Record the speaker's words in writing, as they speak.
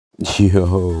Yo,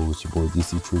 it's your boy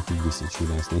Dctree from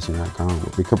Dctree-Nation.com,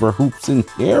 where we cover hoops and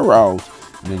heroes.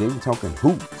 And today we're talking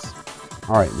hoops.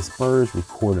 All right, the Spurs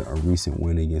recorded a recent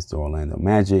win against the Orlando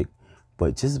Magic,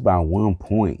 but just by 1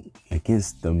 point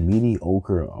against the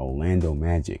mediocre Orlando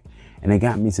Magic. And it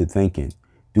got me to thinking,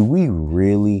 do we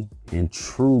really and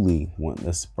truly want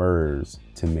the Spurs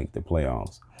to make the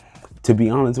playoffs? To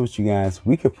be honest with you guys,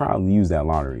 we could probably use that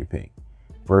lottery pick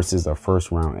versus a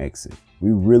first round exit. We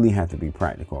really have to be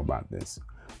practical about this.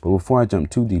 But before I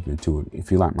jump too deep into it,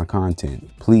 if you like my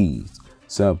content, please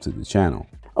sub to the channel.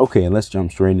 Okay, let's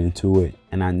jump straight into it.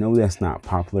 And I know that's not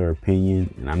popular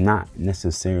opinion, and I'm not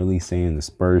necessarily saying the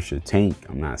Spurs should tank.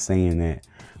 I'm not saying that.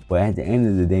 But at the end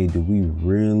of the day, do we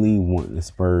really want the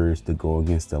Spurs to go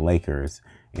against the Lakers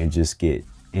and just get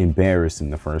embarrassed in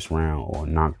the first round or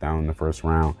knocked down in the first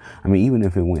round? I mean, even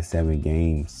if it went 7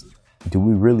 games, do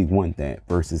we really want that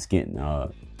versus getting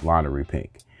a lottery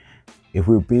pick? If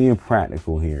we're being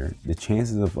practical here, the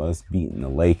chances of us beating the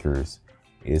Lakers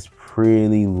is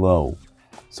pretty low.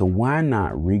 So why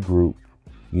not regroup,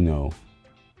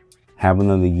 have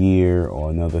another year or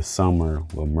another summer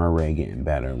with Murray getting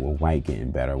better, with White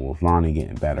getting better, with Lonnie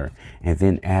getting better, and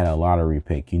then add a lottery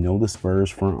pick. The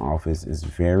Spurs front office is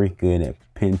very good at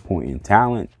pinpointing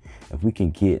talent. If we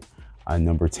can get a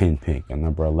number 10 pick, a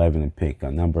number 11 pick,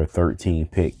 a number 13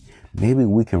 pick, maybe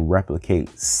we can replicate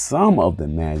some of the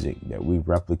magic that we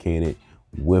replicated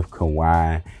with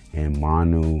Kawhi and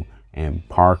Manu and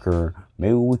Parker.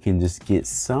 Maybe we can just get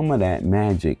some of that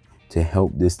magic to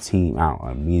help this team out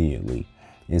immediately.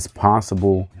 It's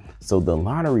possible. So the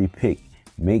lottery pick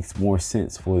makes more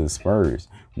sense for the Spurs,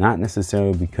 not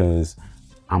necessarily because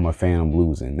I'm a fan of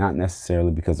losing, not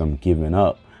necessarily because I'm giving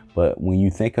up, but when you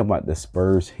think about the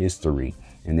Spurs history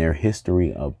and their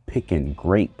history of picking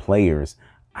great players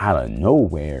out of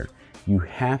nowhere, you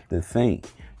have to think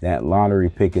that lottery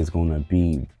pick is going to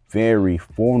be very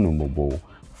formidable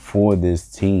for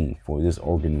this team, for this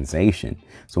organization.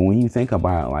 So when you think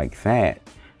about it like that,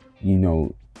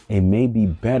 it may be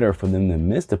better for them to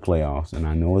miss the playoffs. And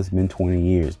I know it's been 20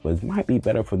 years, but it might be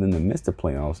better for them to miss the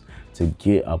playoffs to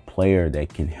get a player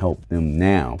that can help them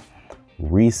now.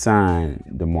 Re-sign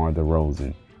DeMar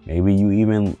DeRozan. Maybe you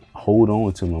even hold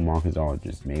on to LaMarcus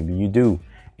Aldridge. Maybe you do.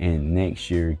 And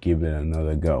next year, give it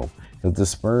another go. Because the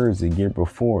Spurs the year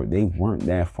before, they weren't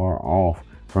that far off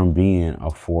from being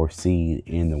a 4th seed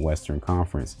in the Western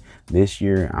Conference. This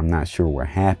year, I'm not sure what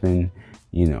happened.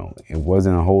 It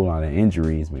wasn't a whole lot of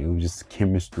injuries, but it was just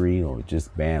chemistry or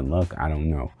just bad luck. I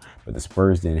don't know. But the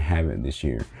Spurs didn't have it this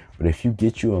year. But if you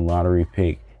get you a lottery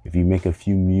pick, if you make a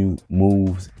few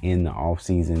moves in the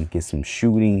offseason, get some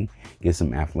shooting, get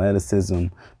some athleticism,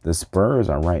 the Spurs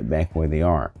are right back where they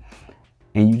are.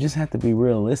 And you just have to be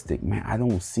realistic, man. I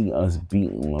don't see us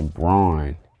beating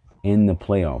LeBron in the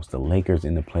playoffs, the Lakers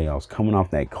in the playoffs. Coming off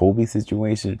that Kobe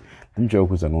situation, them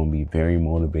jokers are going to be very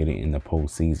motivated in the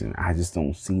postseason. I just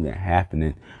don't see that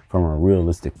happening from a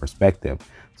realistic perspective.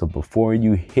 So before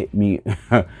you hit me,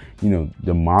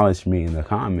 demolish me in the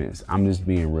comments, I'm just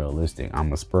being realistic.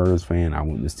 I'm a Spurs fan. I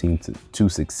want this team to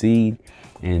succeed.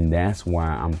 And that's why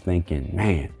I'm thinking,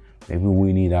 man, maybe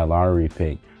we need a lottery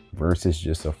pick versus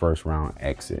just a first round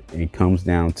exit. It comes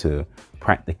down to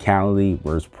practicality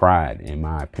versus pride, in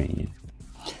my opinion.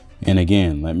 And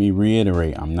again, let me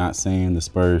reiterate, I'm not saying the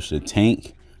Spurs should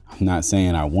tank. I'm not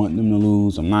saying I want them to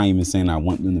lose. I'm not even saying I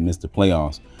want them to miss the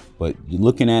playoffs. But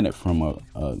looking at it from an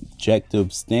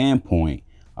objective standpoint,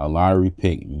 a lottery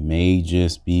pick may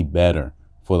just be better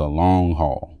for the long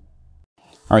haul.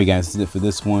 All right, guys, this is it for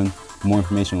this one. For more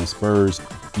information on Spurs,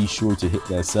 be sure to hit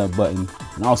that sub button.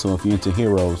 And also, if you're into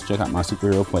heroes, check out my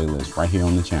superhero playlist right here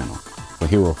on the channel for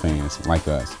hero fans like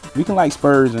us. We can like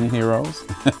Spurs and heroes.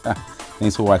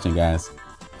 Thanks for watching, guys.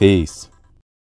 Peace.